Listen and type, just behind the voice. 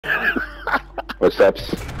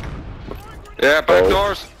Footsteps. Yeah, back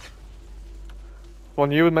doors. One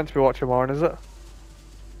you were meant to be watching, Warren, is it?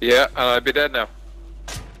 Yeah, and I'd be dead now.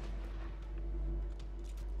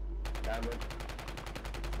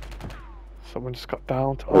 Someone just got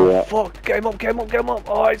downed. Oh, Oh yeah. fuck! Get him up! Get him up! Get him up!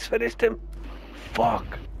 Oh, it's finished him.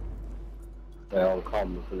 Fuck! They all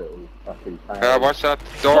come with a little fucking fan. Yeah, watch that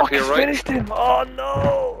door Fuck! to your It's right. finished him! Oh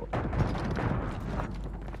no!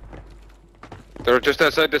 They're just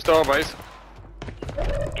outside this door, boys.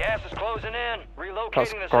 Gas is closing in. Relocating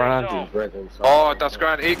That's the safe grand. zone. Oh, that's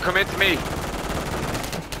grand. Hey, come into me.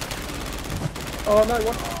 Oh no,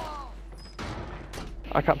 what?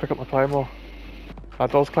 I can't pick up my claymore.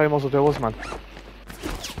 Those claymores will do us, man.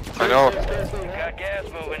 I know. You got gas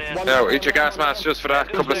moving in. Now, eat your gas mask just for that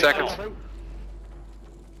couple of seconds.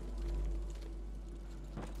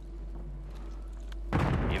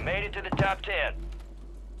 You made it to the top 10.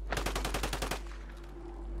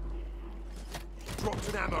 Dropped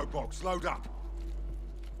an ammo box, load up.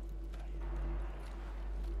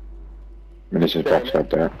 Munitions box up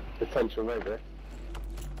there. Potential maybe.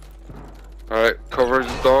 Alright, cover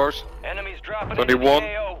the doors. Enemies dropping Only into the one.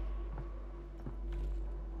 AO.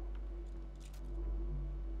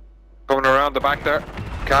 Coming around the back there.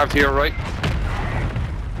 Cav to your right.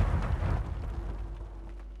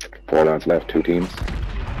 4 lads left, 2 teams.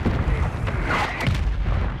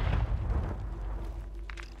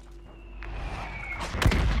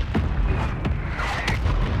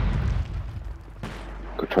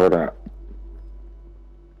 Good throw that.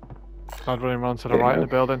 Lad running around to the right of the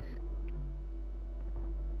building.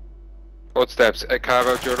 Footsteps. Cav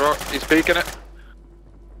out your door. He's peeking it.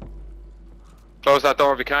 Close that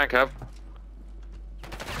door if you can, Cav.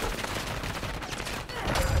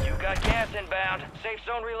 You got gas inbound. Safe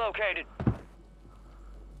zone relocated.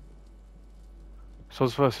 So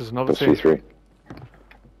us versus another That's team. 3-3.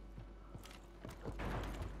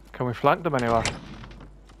 Can we flank them anywhere?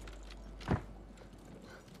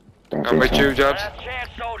 Don't I'm think with so. you, Jobs. Last chance,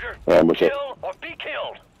 soldier. Yeah, I'm with you. Kill or be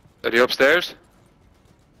killed. Are you upstairs?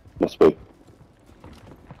 Must be.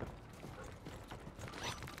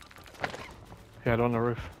 Yeah, they're on the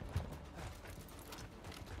roof.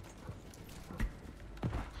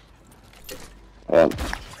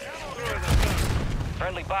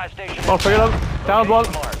 Friendly buy station. Oh, 3 of them. Down 1.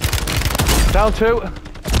 Down 2.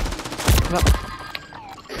 No.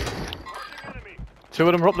 2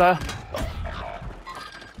 of them are up there.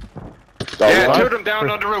 Yeah, right. 2 of them down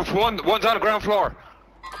on the roof. One's on the ground floor.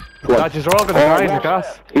 Lads, they're all gonna die in the what?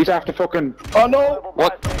 gas. He's after fucking. Oh no!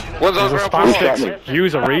 What? One's on the There's a ground spam floor. stick.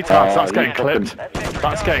 Use a retard. That's you getting fucking- clipped.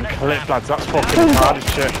 That's getting clipped, lads. That's fucking retarded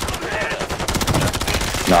shit.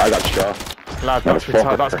 No, I got shot. Lad, that's Motherfucker.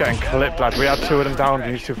 retarded. That's getting clipped, lad. We had 2 of them down.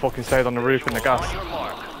 These 2 fucking stayed on the roof in the gas.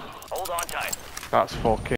 Hold on tight. That's fucking.